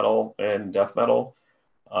black metal and death metal.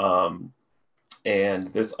 And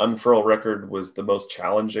this Unfurl record was the most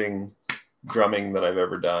challenging drumming that I've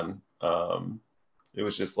ever done. It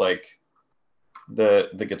was just like the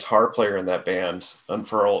guitar player in that band,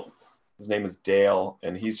 Unfurl, his name is Dale,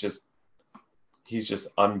 and he's just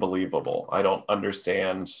unbelievable. I don't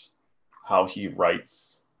understand how he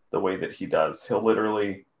writes the way that he does. He'll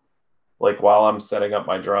literally, like while I'm setting up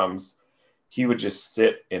my drums, he would just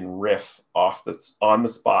sit and riff on the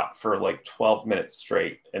spot for like 12 minutes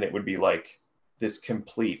straight, and it would be like this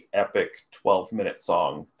complete epic 12-minute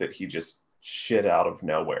song that he just shit out of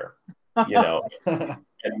nowhere, and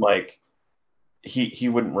like he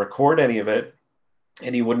wouldn't record any of it,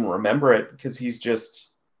 and he wouldn't remember it because he's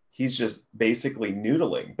just basically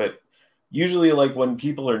noodling. But usually like when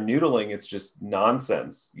people are noodling, it's just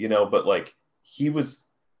nonsense, but like he was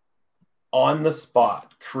on the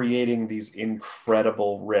spot creating these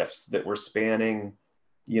incredible riffs that were spanning,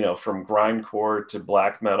 from grindcore to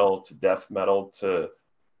black metal to death metal to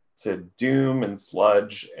doom and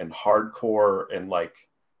sludge and hardcore and like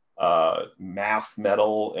math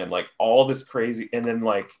metal and like all this crazy, and then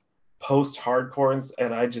like post hardcore,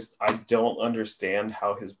 and I don't understand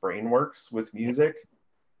how his brain works with music,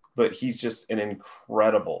 but he's just an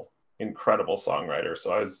incredible songwriter.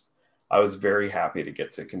 So I was very happy to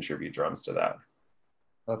get to contribute drums to that.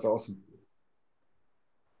 That's awesome.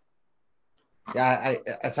 Yeah,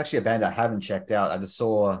 it's actually a band I haven't checked out. I just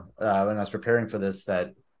saw when I was preparing for this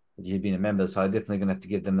that you'd been a member, so I'm definitely gonna have to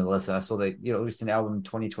give them a listen. I saw they released an album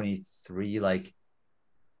 2023, like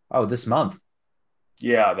this month.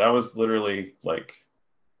 Yeah, that was literally like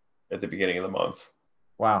at the beginning of the month.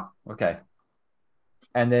 Wow. Okay.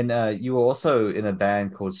 And then you were also in a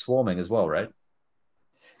band called Swarming as well, right?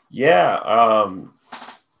 Yeah,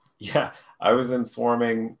 yeah, I was in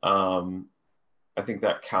Swarming. I think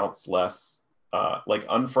that counts less. Like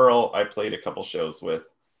Unfurl, I played a couple shows with.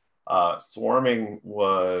 Swarming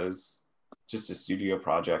was just a studio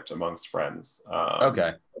project amongst friends.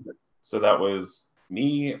 Okay. So that was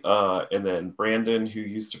me, and then Brandon, who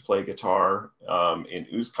used to play guitar in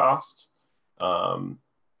Úzkost.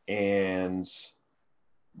 And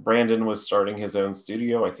Brandon was starting his own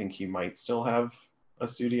studio. I think he might still have a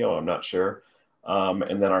studio. I'm not sure.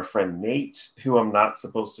 And then our friend Nate, who I'm not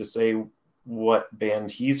supposed to say what band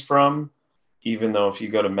he's from, even though if you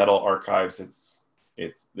go to Metal Archives, it's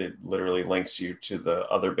it literally links you to the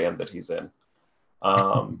other band that he's in.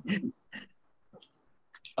 And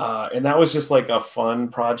that was just like a fun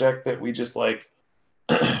project that we just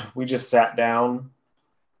we just sat down,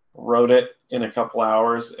 wrote it in a couple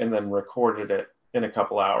hours, and then recorded it in a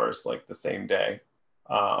couple hours, like the same day.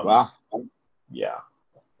 Wow. Yeah.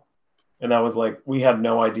 And that was like, we had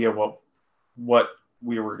no idea what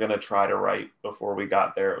we were going to try to write before we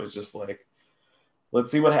got there. It was just like,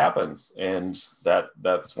 let's see what happens. And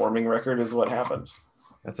that Swarming record is what happened.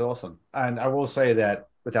 That's awesome. And I will say that,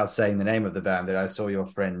 without saying the name of the band, that I saw your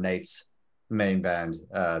friend Nate's main band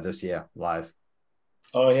this year live.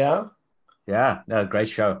 Oh, yeah? Yeah, great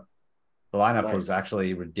show. The lineup Nice. was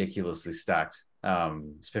actually ridiculously stacked,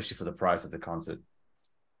 especially for the price of the concert.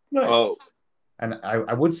 Nice. Oh, And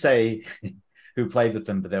I would say who played with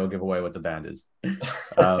them, but they'll give away what the band is.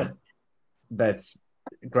 That's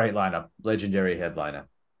great lineup, legendary headliner.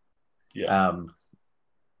 Yeah.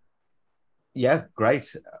 Yeah,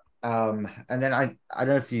 great. And then I don't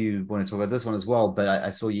know if you want to talk about this one as well, but I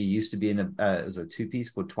saw you used to be in as a two-piece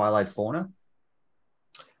called Twilight Fauna.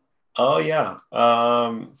 Oh, yeah.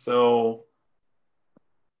 So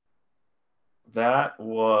that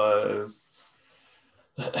was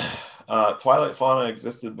Twilight Fauna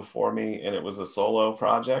existed before me, and it was a solo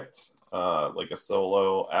project, like a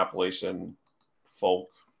solo Appalachian folk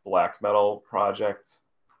black metal project,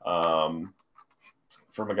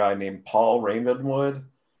 from a guy named Paul Ravenwood.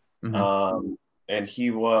 Mm-hmm. And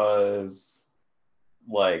he was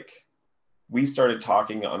like, we started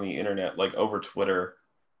talking on the internet, like over Twitter,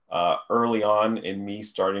 early on in me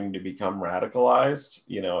starting to become radicalized,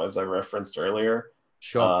 as I referenced earlier.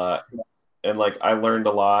 Sure. And like, I learned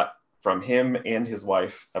a lot from him and his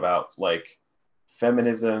wife about like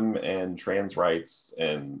feminism and trans rights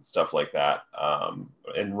and stuff like that.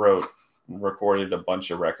 And recorded a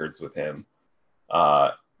bunch of records with him.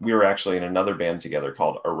 We were actually in another band together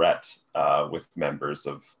called Arette, with members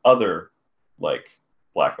of other like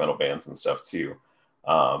black metal bands and stuff too.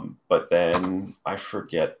 But then I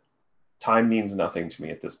forget, time means nothing to me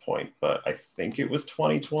at this point, but I think it was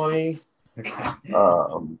 2020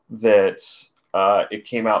 that it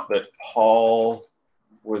came out that Paul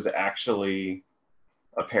was actually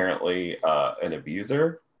apparently an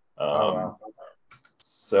abuser. Oh, wow.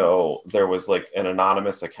 So there was like an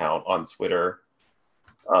anonymous account on Twitter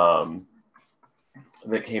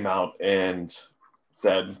that came out and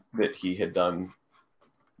said that he had done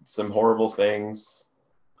some horrible things.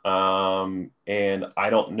 And I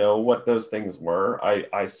don't know what those things were.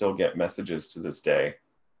 I still get messages to this day,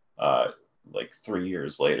 like 3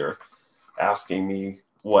 years later, asking me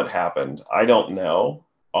what happened. I don't know.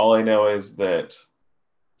 All I know is that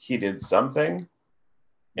he did something,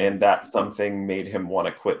 and that something made him want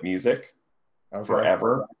to quit music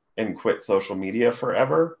forever and quit social media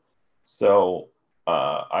forever. So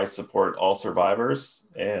I support all survivors,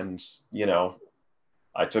 and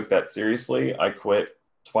I took that seriously. I quit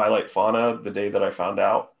Twilight Fauna the day that I found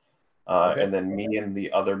out, and then me and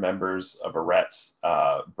the other members of Arette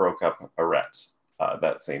broke up Arette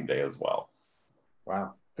that same day as well.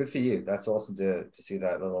 Wow, good for you. That's awesome to see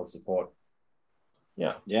that level of support.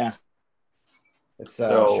 Yeah. It's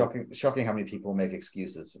shocking how many people make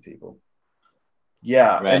excuses for people.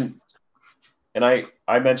 Yeah, right. and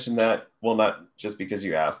I mentioned that, well, not just because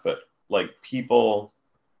you asked, but like people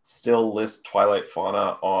still list Twilight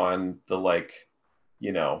Fauna on the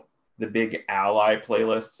the big ally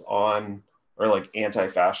playlists on, or like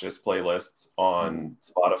anti-fascist playlists on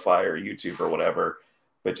Spotify or YouTube or whatever,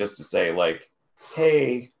 but just to say like,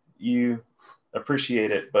 hey, you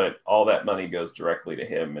appreciate it, but all that money goes directly to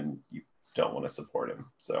him and you don't want to support him.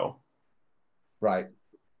 So right,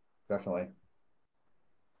 definitely.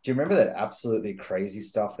 Do you remember that absolutely crazy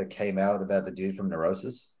stuff that came out about the dude from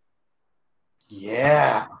Neurosis?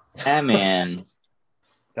 Yeah, man.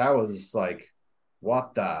 That was like,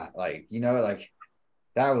 what the, like,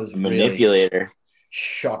 that was A manipulator. Really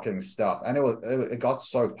shocking stuff, and it got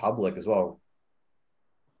so public as well.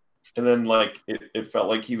 And then like it felt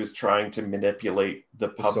like he was trying to manipulate the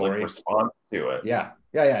public response to it. Yeah,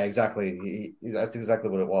 exactly. That's exactly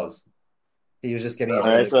what it was. He was just getting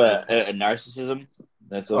that's a narcissism.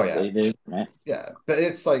 That's what they do, right? Yeah, but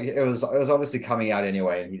it's like it was obviously coming out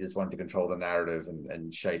anyway, and he just wanted to control the narrative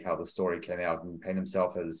and shape how the story came out and paint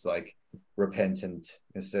himself as like repentant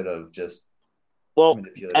instead of just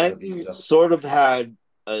manipulative. I think he sort of had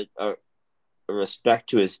a respect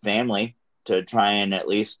to his family to try and at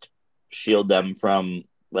least shield them from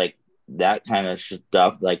like that kind of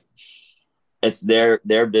stuff. Like it's their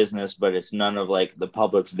business, but it's none of like the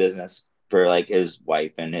public's business for like his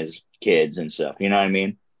wife and his kids and stuff. You know what I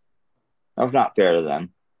mean? That's not fair to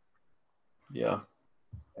them. Yeah.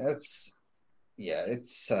 It's it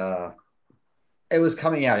was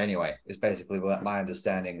coming out anyway, is basically what my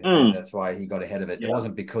understanding. And that's why he got ahead of it. Yeah. It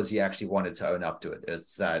wasn't because he actually wanted to own up to it.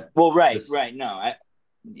 It's that. Well, right. No, I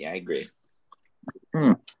agree.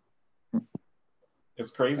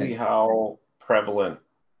 It's crazy how prevalent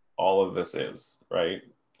all of this is, right?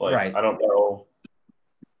 Like, right. I don't know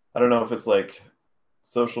if it's like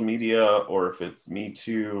social media or if it's Me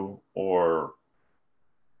Too or,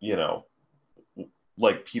 you know,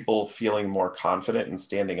 like people feeling more confident and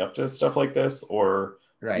standing up to stuff like this, or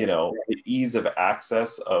Right. the ease of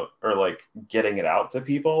access of, or like getting it out to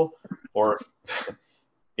people, or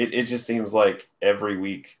it just seems like every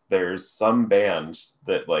week there's some band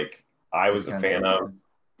that like I was a fan of,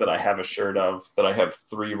 that I have a shirt of, that I have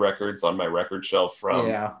 3 records on my record shelf from.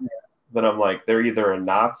 Yeah. That I'm like, they're either a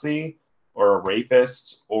Nazi or a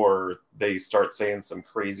rapist, or they start saying some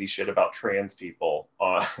crazy shit about trans people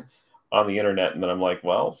on the internet, and then I'm like,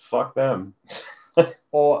 well, fuck them.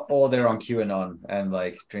 Or they're on QAnon and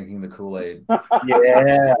like drinking the Kool-Aid.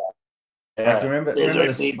 Yeah. Like remember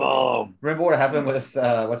this, people. Remember what happened with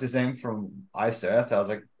what's his name from Ice Earth? I was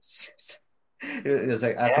like, it was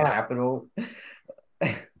like at the Capitol.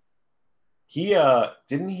 He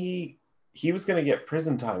didn't he was gonna get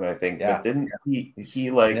prison time, I think, but didn't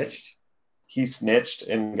he like snitched? He snitched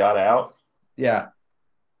and got out? Yeah.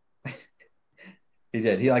 He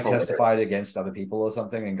did. He like testified against other people or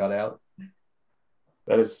something and got out.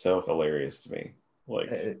 That is so hilarious to me. Like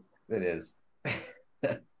it is.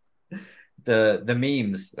 The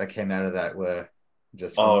memes that came out of that were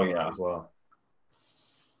just phenomenal as well.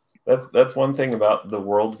 That's one thing about the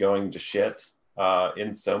world going to shit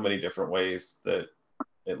in so many different ways, that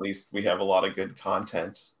at least we have a lot of good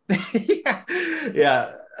content.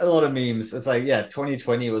 yeah, a lot of memes. It's like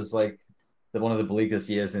 2020 was like one of the bleakest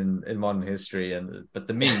years in modern history, but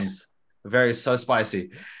the memes were so spicy.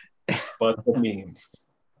 But the memes.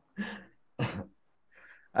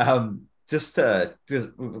 Just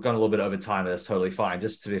we've gone a little bit over time, but that's totally fine.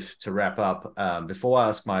 Just to wrap up, before I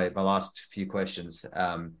ask my last few questions,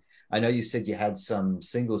 I know you said you had some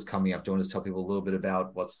singles coming up. Do you want to tell people a little bit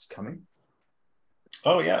about what's coming?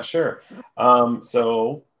 Oh yeah, sure.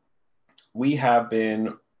 So we have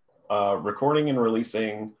been recording and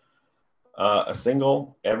releasing a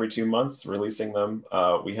single every 2 months, releasing them.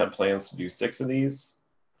 We had plans to do 6 of these.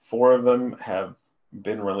 4 of them have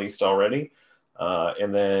been released already.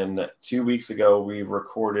 And then 2 weeks ago, we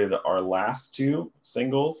recorded our last 2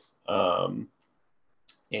 singles.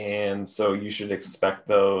 And so you should expect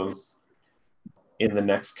those in the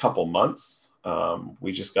next couple months.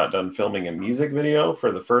 We just got done filming a music video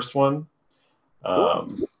for the first one.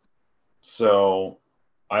 So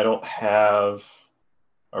I don't have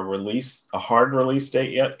a hard release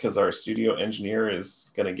date yet, because our studio engineer is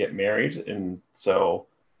going to get married, and so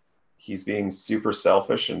he's being super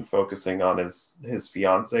selfish and focusing on his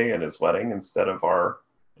fiance and his wedding instead of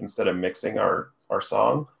mixing our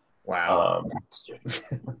song. Wow.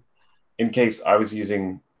 In case I was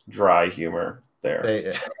using dry humor there.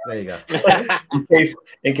 There you go.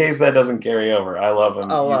 in case that doesn't carry over. I love him.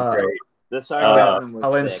 He's great. The sarcasm was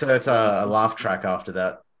I'll insert a laugh track after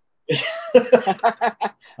that.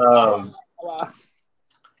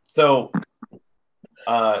 So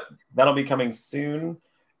that'll be coming soon.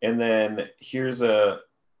 And then here's a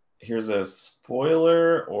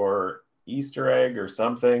spoiler or Easter egg or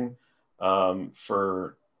something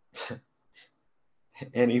for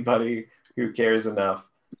anybody who cares enough.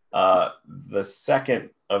 The second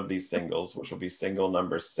of these singles, which will be single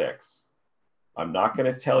number 6, I'm not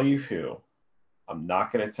going to tell you who. I'm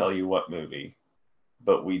not going to tell you what movie.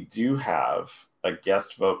 But we do have a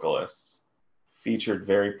guest vocalist featured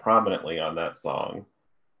very prominently on that song.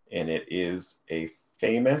 And it is a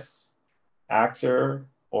famous actor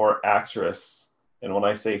or actress. And when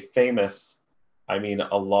I say famous, I mean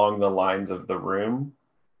along the lines of The Room,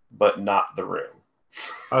 but not The Room.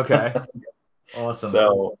 Okay. Awesome.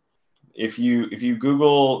 So if you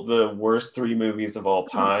Google the worst 3 movies of all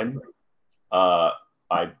time, I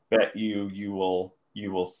bet you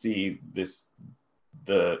will see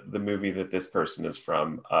the movie that this person is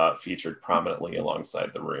from featured prominently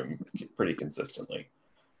alongside The Room pretty consistently.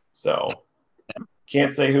 So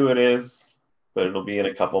can't say who it is, but it'll be in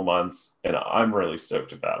a couple months, and I'm really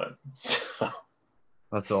stoked about it. So.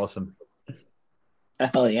 That's awesome.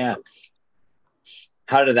 Hell yeah.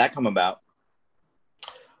 How did that come about?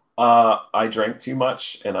 I drank too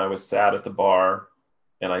much, and I was sad at the bar,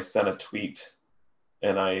 and I sent a tweet,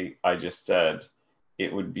 and I just said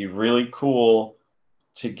it would be really cool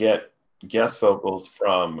to get guest vocals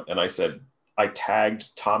from, and I said I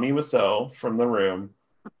tagged Tommy Wiseau from The Room.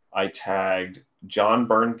 I tagged John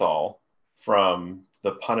Bernthal from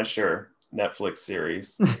the Punisher Netflix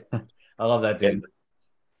series. I love that dude. And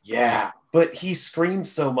yeah, but he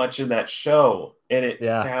screams so much in that show, and it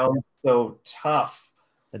Yeah, sounds so tough.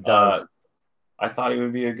 it Uh, does. I thought he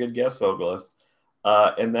would be a good guest vocalist.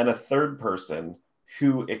 And then a third person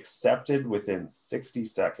who accepted within 60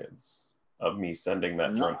 seconds of me sending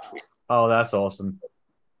that drunk tweet. Oh, that's awesome.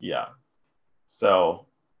 Yeah. So,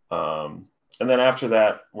 and then after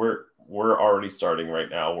that, we're already starting right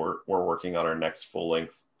now. We're working on our next full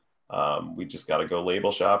length. We just got to go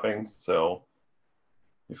label shopping. So,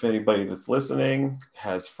 if anybody that's listening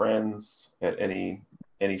has friends at any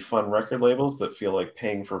fun record labels that feel like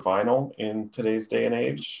paying for vinyl in today's day and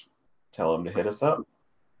age, tell them to hit us up.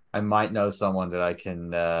 I might know someone that I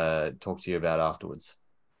can talk to you about afterwards.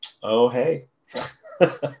 Oh, hey.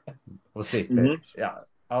 We'll see. Mhm. Yeah,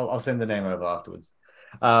 I'll send the name over afterwards.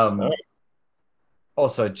 All right.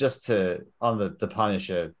 Also, just to on the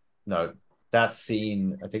Punisher note, that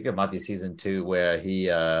scene, I think it might be season 2, where he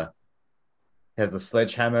has the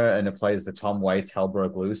sledgehammer and it plays the Tom Waits Hell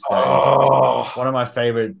Broke Loose. That is Oh, one of my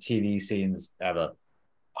favorite TV scenes ever.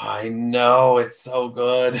 I know. It's so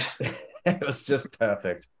good. It was just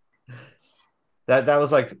perfect. That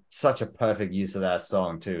was like such a perfect use of that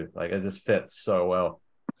song too. Like it just fits so well.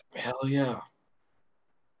 Hell yeah.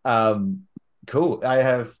 Um, cool. I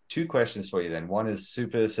have 2 questions for you then. One is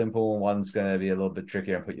super simple, one's gonna be a little bit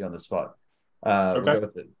trickier and put you on the spot. We'll Okay. go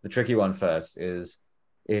with the tricky one first. Is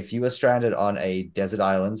if you were stranded on a desert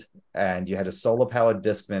island and you had a solar powered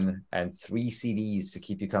Discman and 3 CDs to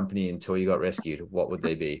keep you company until you got rescued, what would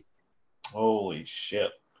they be? Holy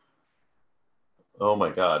shit. Oh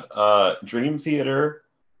my God. Dream Theater,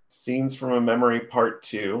 Scenes from a Memory Part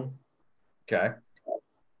 2. Okay.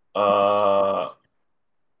 Uh,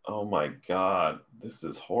 oh my God. This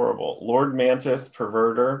is horrible. Lord Mantis,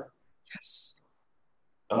 Perverter. Yes.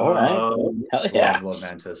 All right. Um, Hell yeah. Love Lord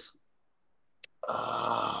Mantis.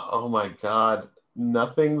 oh my God.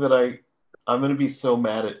 Nothing that I'm going to be so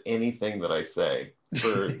mad at anything that I say for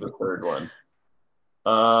the third one.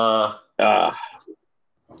 Uh, Uh,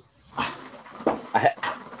 I,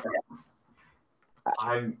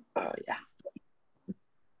 I'm, yeah.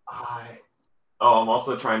 I, oh, I'm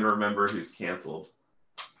also trying to remember who's canceled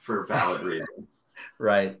for valid reasons.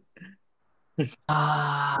 Right.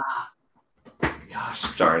 Ah,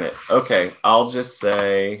 gosh darn it. Okay, I'll just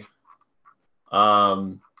say,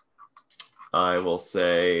 um, I will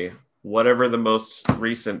say whatever the most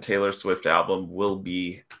recent Taylor Swift album will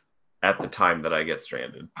be at the time that I get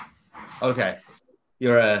stranded. Okay.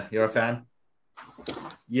 You're a fan?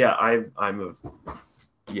 Yeah, I'm a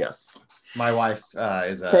yes. My wife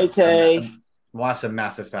is Tay Tay. my wife's a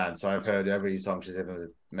massive fan, so I've heard every song she's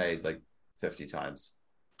ever made like 50 times.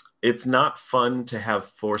 It's not fun to have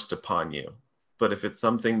forced upon you, but if it's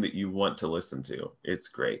something that you want to listen to, it's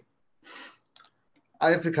great.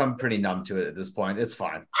 I've become pretty numb to it at this point. It's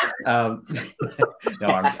fine. No,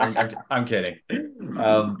 I'm kidding.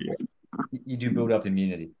 You do build up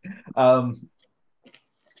immunity.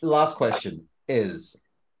 Last question is,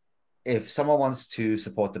 if someone wants to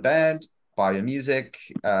support the band, buy your music,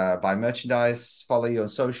 buy merchandise, follow you on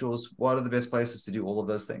socials, what are the best places to do all of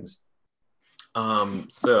those things?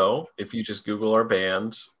 So if you just Google our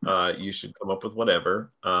band, you should come up with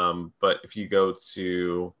whatever. But if you go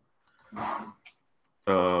to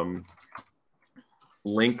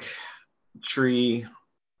Linktree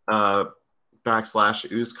 /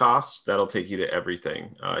 Úzkost, that'll take you to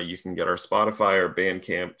everything. You can get our Spotify, our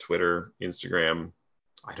Bandcamp, Twitter, Instagram.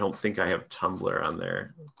 I don't think I have Tumblr on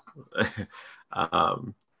there.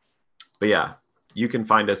 But yeah, you can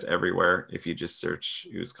find us everywhere if you just search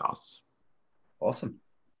Úzkost. Awesome.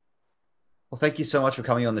 Well, thank you so much for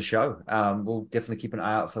coming on the show. We'll definitely keep an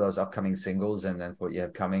eye out for those upcoming singles and then for what you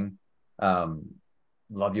have coming.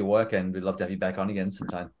 Love your work, and we'd love to have you back on again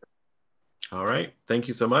sometime. All right. Thank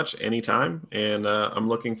you so much. Anytime. And I'm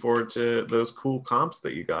looking forward to those cool comps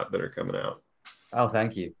that you got that are coming out. Oh,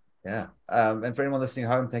 thank you. Yeah. And for anyone listening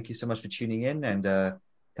home, thank you so much for tuning in, and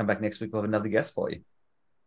come back next week. We'll have another guest for you.